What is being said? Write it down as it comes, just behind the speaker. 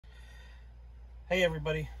Hey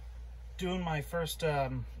everybody, doing my first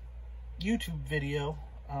YouTube video,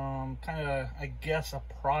 kind of, I guess, a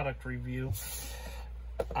product review.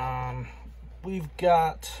 We've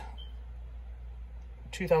got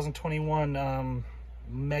 2021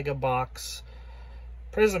 Mega Box,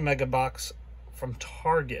 Prizm Mega Box from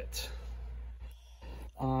Target.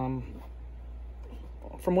 From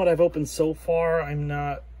what I've opened so far, I'm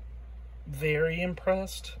not very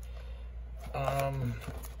impressed.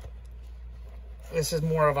 This is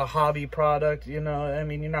more of a hobby product, you know. I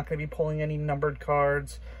mean, you're not going to be pulling any numbered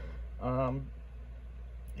cards. You're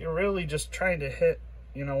really just trying to hit,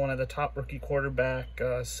 you know, one of the top rookie quarterback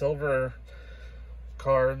silver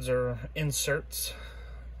cards or inserts.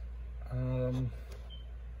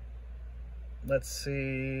 Let's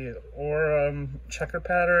see, or checker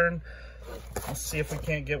pattern. Let's see if we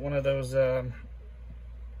can't get one of those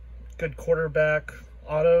good quarterback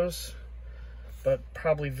autos, but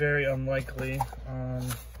probably very unlikely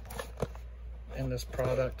in this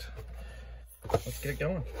product. Let's get it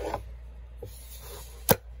going.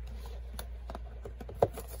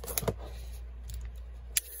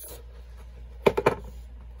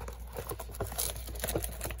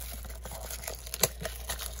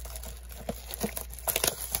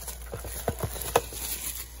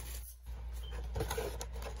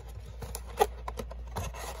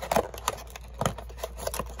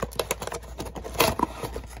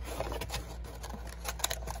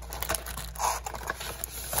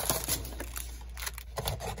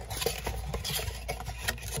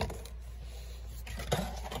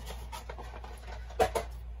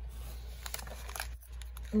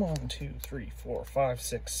 One, 2, 3, 4, 5,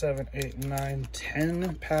 6, 7, 8, 9,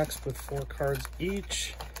 10 packs with 4 cards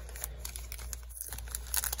each.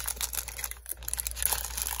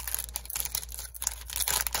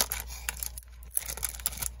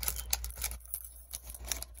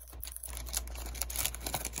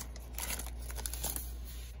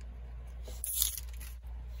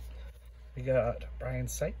 We got Brian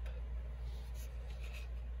Sipe,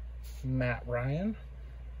 Matt Ryan,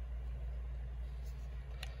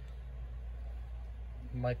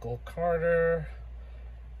 Michael Carter,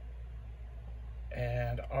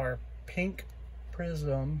 and our pink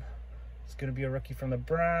Prizm is going to be a rookie from the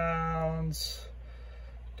Browns,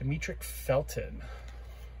 Demetric Felton.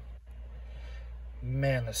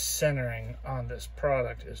 Man, the centering on this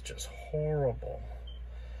product is just horrible.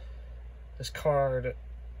 This card,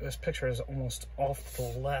 this picture is almost off to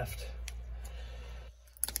the left.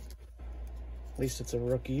 At least it's a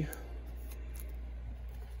rookie.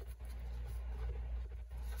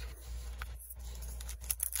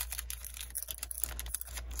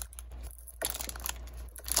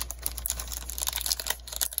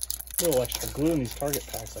 A little extra glue in these Target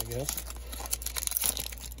packs, I guess.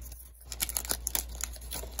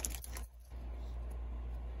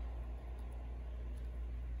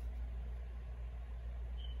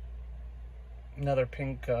 Another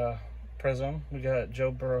pink Prizm. We got Joe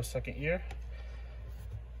Burrow second year,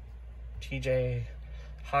 TJ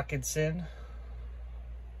Hawkinson,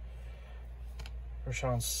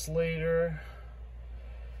 Rashawn Slater,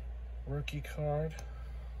 rookie card.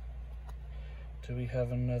 Do we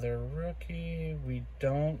have another rookie? We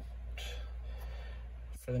don't.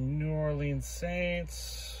 For the New Orleans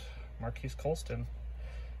Saints, Marquise Colston.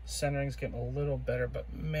 Centering's getting a little better,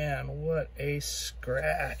 but man, what a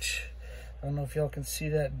scratch. I don't know if y'all can see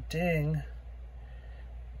that ding.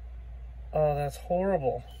 Oh, that's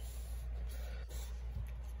horrible.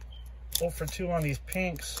 0 for 2 on these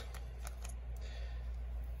pinks.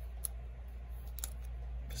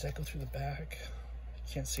 Does that go through the back?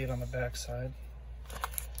 You can't see it on the back side.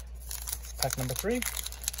 Pack number 3.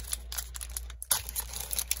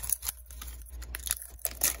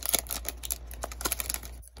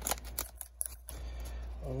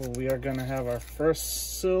 Oh, we are going to have our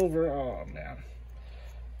first silver. Oh, man.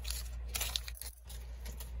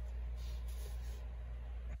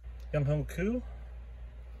 Young Koo.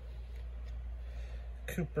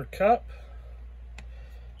 Cooper Kupp.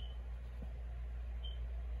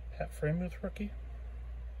 Pat Freiermuth rookie.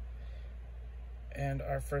 And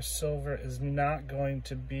our first silver is not going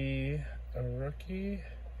to be a rookie.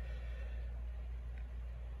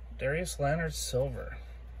 Darius Leonard silver.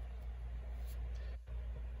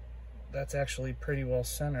 That's actually pretty well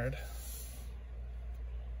centered.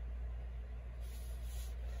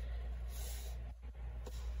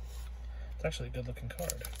 It's actually a good looking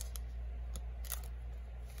card.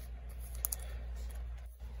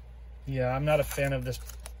 Yeah, I'm not a fan of this.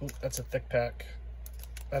 Ooh, that's a thick pack.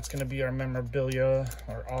 That's going to be our memorabilia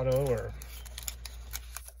or auto, or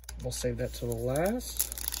we'll save that to the last.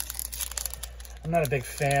 I'm not a big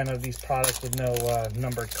fan of these products with no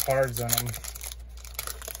numbered cards on them.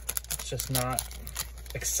 It's just not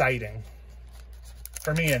exciting.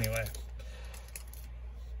 For me, anyway.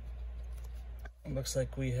 It looks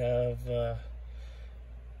like we have... do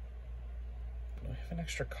we have an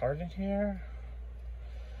extra card in here?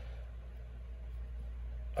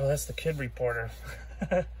 Oh, that's the kid reporter.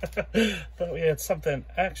 Thought we had something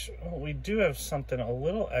extra. Oh, we do have something a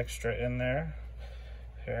little extra in there.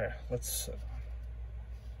 Here, let's...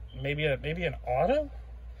 maybe an auto?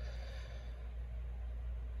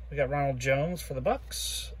 We got Ronald Jones for the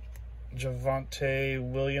Bucks. Javonte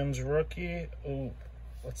Williams rookie. Ooh,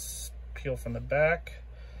 let's peel from the back.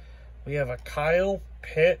 We have a Kyle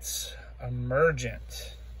Pitts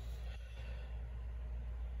Emergent.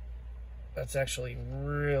 That's actually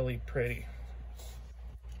really pretty.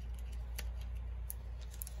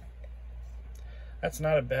 That's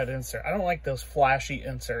not a bad insert. I don't like those flashy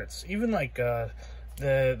inserts. Even like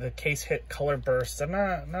the case hit color bursts. I'm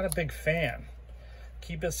not a big fan.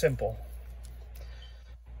 Keep it simple.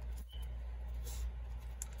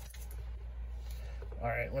 All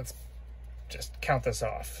right, let's just count this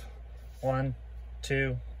off. 1,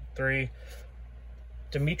 2, 3.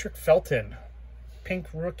 Demetric Felton, pink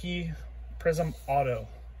rookie, Prizm auto.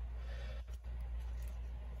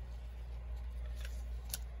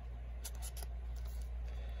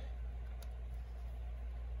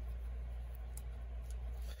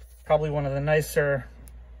 Probably one of the nicer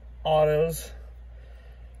autos.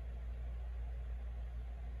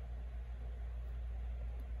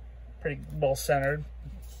 Pretty well centered.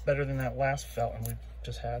 Better than that last Felton we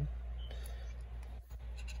just had.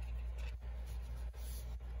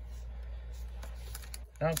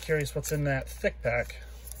 Now I'm curious what's in that thick pack.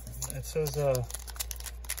 It says,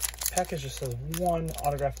 package just says 1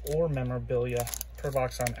 autograph or memorabilia per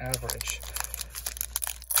box on average.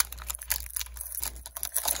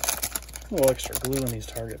 A little extra glue in these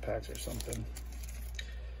Target packs or something.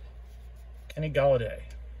 Kenny Galladay.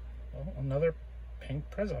 Oh, another pink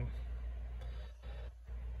Prizm.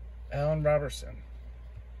 Allen Robinson.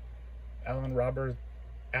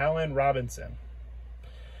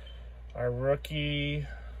 Our rookie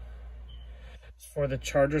for the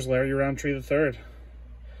Chargers, Larry Roundtree III.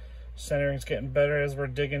 Centering's getting better as we're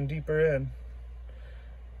digging deeper in.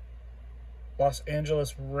 Los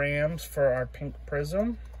Angeles Rams for our pink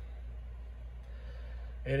Prizm.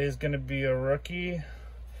 It is going to be a rookie,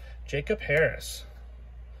 Jacob Harris.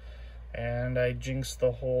 And I jinxed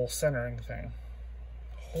the whole centering thing.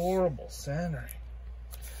 Horrible centering.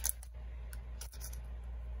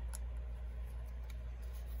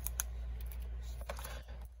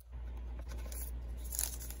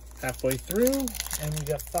 Halfway through, and we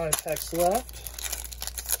got 5 packs left.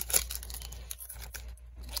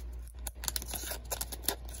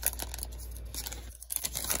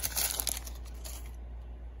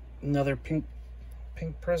 Another pink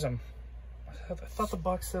Prizm. I thought the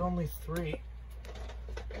box said only 3.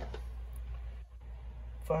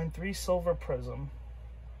 Find 3 silver Prizm.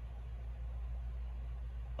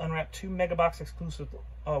 Unwrap 2 mega box exclusive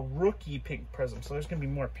rookie pink Prizm. So there's gonna be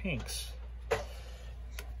more pinks.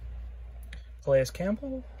 Calais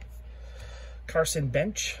Campbell, Carson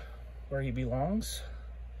Bench, where he belongs.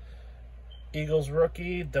 Eagles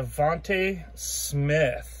rookie, Devontae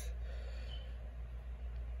Smith.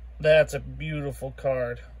 That's a beautiful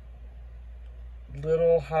card.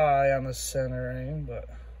 Little high on the centering, but...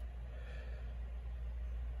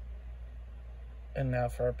 And now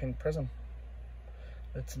for our pink Prizm.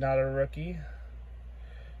 It's not a rookie.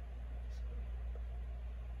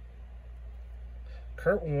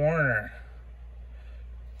 Kurt Warner.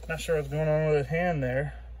 Not sure what's going on with his hand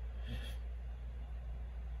there.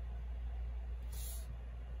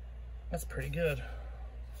 That's pretty good.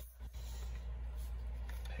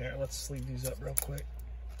 Here, let's sleeve these up real quick.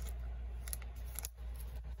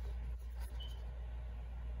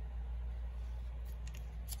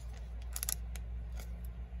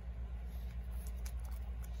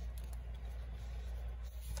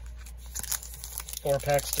 Four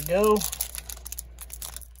packs to go.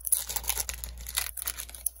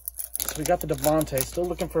 So we got the Devontae. Still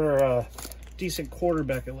looking for a decent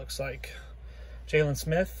quarterback, it looks like. Jalen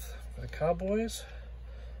Smith for the Cowboys.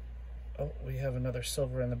 Oh, we have another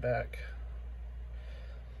silver in the back.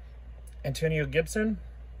 Antonio Gibson.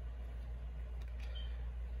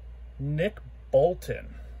 Nick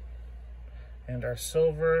Bolton. And our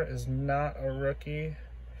silver is not a rookie.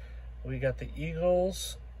 We got the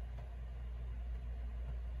Eagles.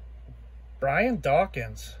 Brian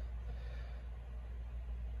Dawkins.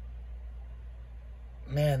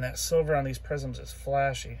 Man, that silver on these Prizms is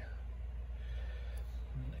flashy.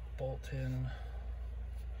 Nick Bolton.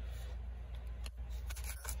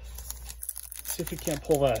 see if we can't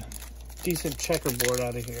pull a decent checkerboard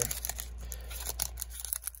out of here.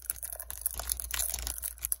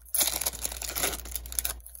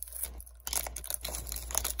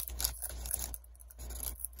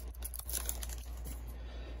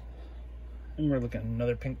 And we're looking at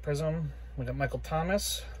another pink Prizm. We got Michael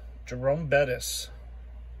Thomas, Jerome Bettis,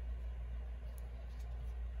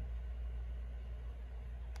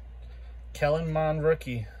 Kellen Mond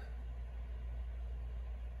rookie,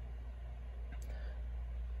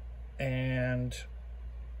 and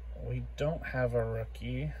we don't have a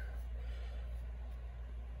rookie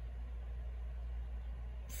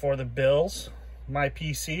for the Bills. My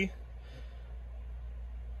PC,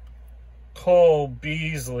 Cole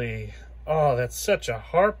Beasley. Oh, that's such a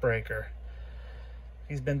heartbreaker.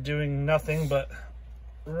 He's been doing nothing but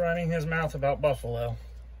running his mouth about Buffalo.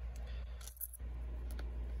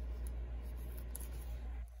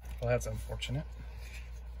 Well, that's unfortunate.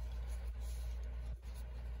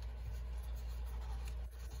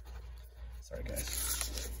 Sorry,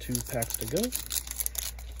 guys. 2 packs to go.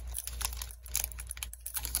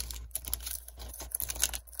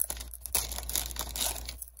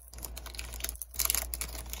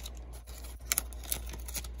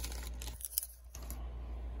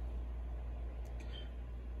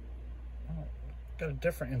 Got a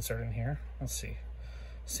different insert in here. Let's see.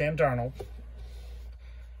 Sam Darnold.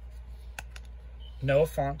 Noah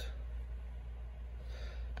Font.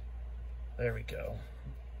 There we go.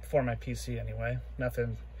 For my PC anyway.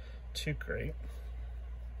 Nothing too great.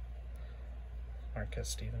 Marquez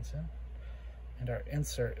Stevenson. And our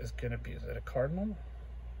insert is going to be, is it a Cardinal?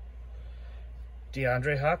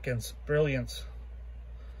 DeAndre Hopkins. Brilliance.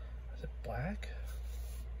 Is it black?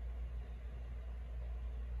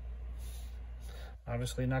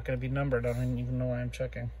 Obviously not going to be numbered. I don't even know why I'm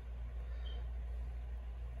checking.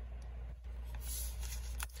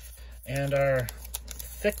 And our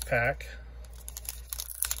thick pack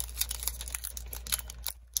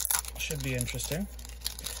should be interesting.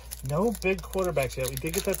 No big quarterbacks yet. We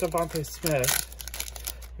did get that Devontae Smith.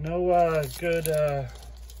 No good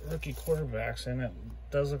rookie quarterbacks, and it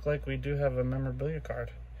does look like we do have a memorabilia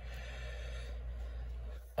card.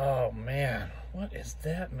 Oh man, what is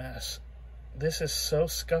that mess? This is so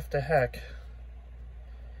scuffed to heck.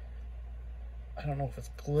 I don't know if it's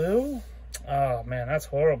glue. Oh man, that's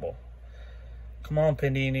horrible. Come on,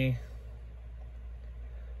 Panini.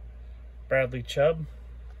 Bradley Chubb.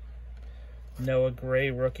 Noah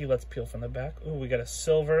Gray, rookie. Let's peel from the back. Ooh, we got a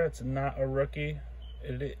silver. It's not a rookie.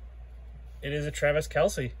 It is a Travis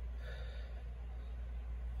Kelce.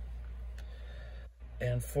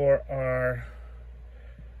 And for our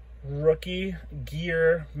rookie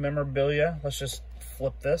gear memorabilia, let's just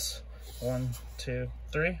flip this. 1, 2,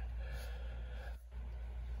 3.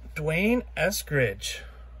 Dwayne Eskridge.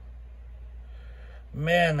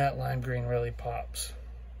 Man, that lime green really pops.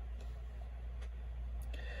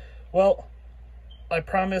 Well, I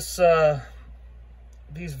promise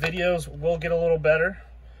these videos will get a little better.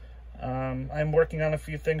 I'm working on a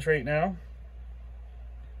few things right now.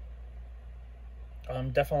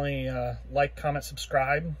 Definitely like, comment,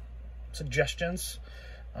 subscribe. Suggestions.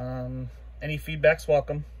 Any feedback's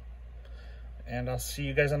welcome. And I'll see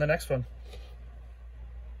you guys on the next one.